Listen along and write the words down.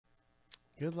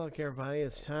Good luck, everybody.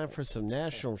 It's time for some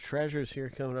national treasures here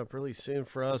coming up really soon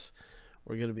for us.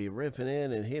 We're going to be ripping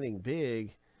in and hitting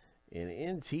big in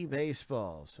NT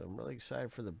baseball. So I'm really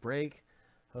excited for the break.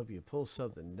 Hope you pull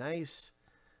something nice.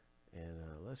 And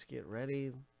let's get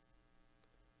ready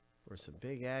for some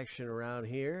big action around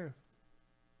here.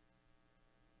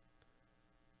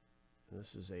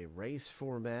 This is a race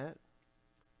format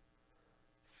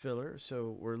filler.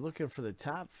 So we're looking for the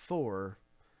top 4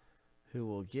 who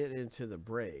will get into the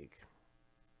break.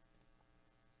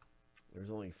 There's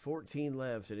only 14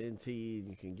 left at NT, and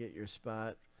you can get your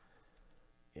spot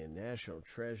in National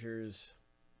Treasures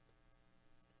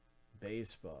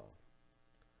Baseball.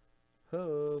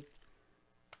 Hope.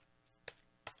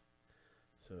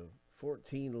 So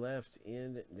 14 left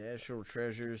in National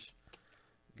Treasures.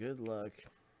 Good luck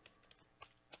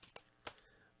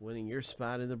winning your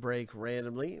spot in the break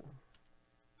randomly.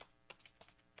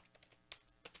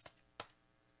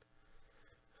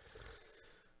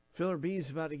 Filler B is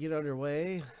about to get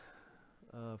underway.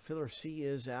 Filler C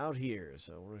is out here,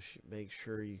 so I want to make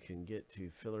sure you can get to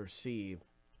Filler C.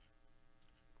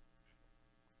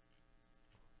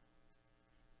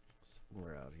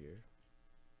 Somewhere out here.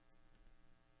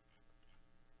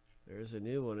 There's a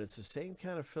new one. It's the same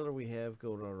kind of filler we have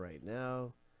going on right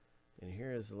now. And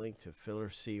here is the link to Filler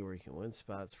C where you can win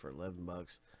spots for 11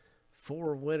 bucks.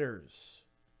 4 winners.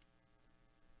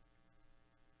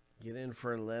 Get in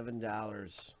for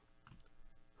 $11.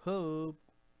 Hope.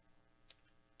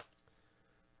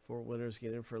 4 winners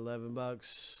get in for 11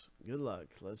 bucks. Good luck.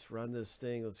 Let's run this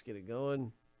thing. Let's get it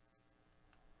going.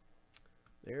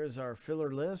 There's our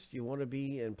filler list. You want to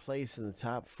be in place in the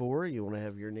top 4. You want to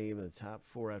have your name in the top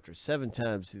 4 after 7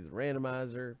 times through the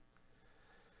randomizer.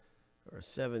 Or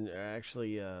 7,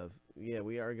 actually, yeah,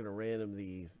 we are going to random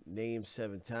the name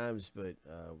 7 times, but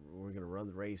we're going to run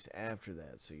the race after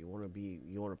that. So you want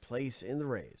to place in the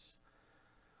race.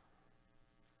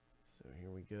 So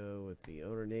here we go with the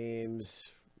owner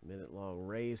names, minute-long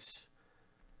race.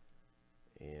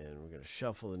 And we're going to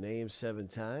shuffle the names 7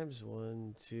 times.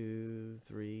 1, 2,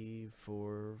 3,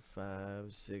 4,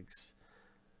 5, 6.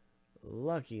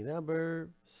 Lucky number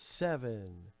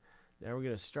 7. Now we're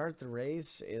going to start the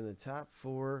race, and the top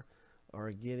 4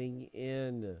 are getting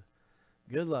in.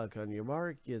 Good luck on your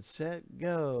mark. Get set,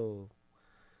 go.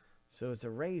 So it's a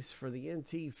race for the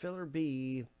NT Filler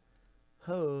B.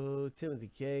 Ho,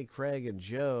 Timothy K, Craig, and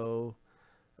Joe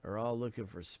are all looking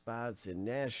for spots in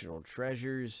National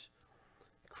Treasures.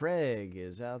 Craig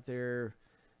is out there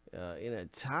in a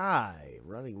tie,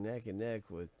 running neck and neck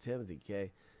with Timothy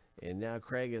K. And now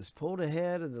Craig has pulled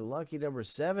ahead of the lucky number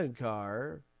 7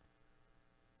 car.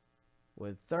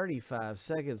 With 35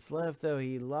 seconds left, though,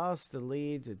 he lost the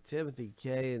lead to Timothy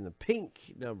K in the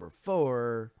pink number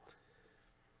 4.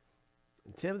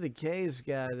 Timothy K's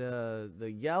got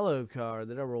the yellow car,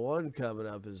 the number 1, coming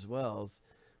up as well.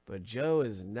 But Joe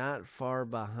is not far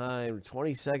behind.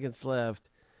 20 seconds left.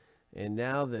 And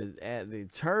now the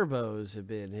turbos have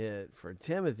been hit for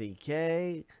Timothy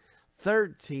K.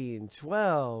 13,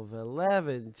 12,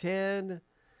 11, 10.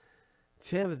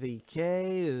 Timothy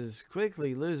K is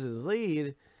quickly losing his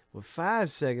lead with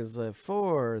 5 seconds left.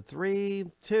 4,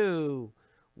 3, 2,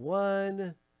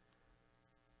 1.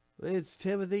 It's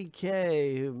Timothy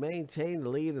K who maintained the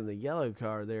lead in the yellow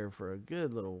car there for a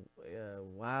good little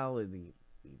while in the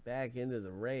back end of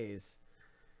the race.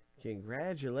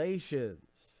 Congratulations.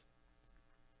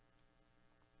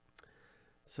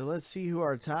 So let's see who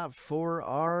our top 4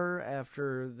 are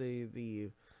after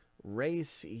the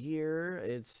race here.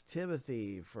 It's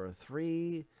Timothy for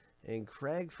 3 and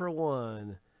Craig for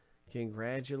 1.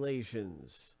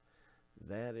 Congratulations.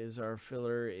 That is our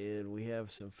filler, and we have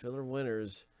some filler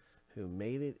winners who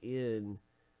made it in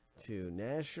to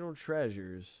National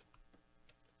Treasures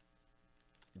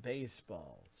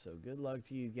Baseball. So good luck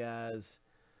to you guys.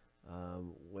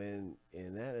 And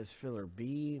that is filler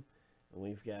B, and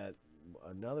we've got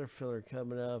another filler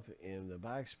coming up, and the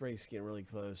box break's getting really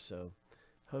close. So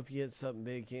hope you hit something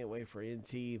big. Can't wait for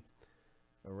NT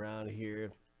around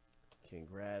here.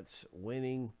 Congrats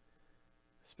winning,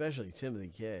 especially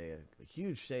Timothy K. A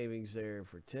huge savings there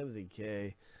for Timothy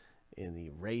K in the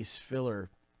race filler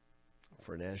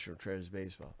for National Treasures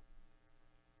Baseball.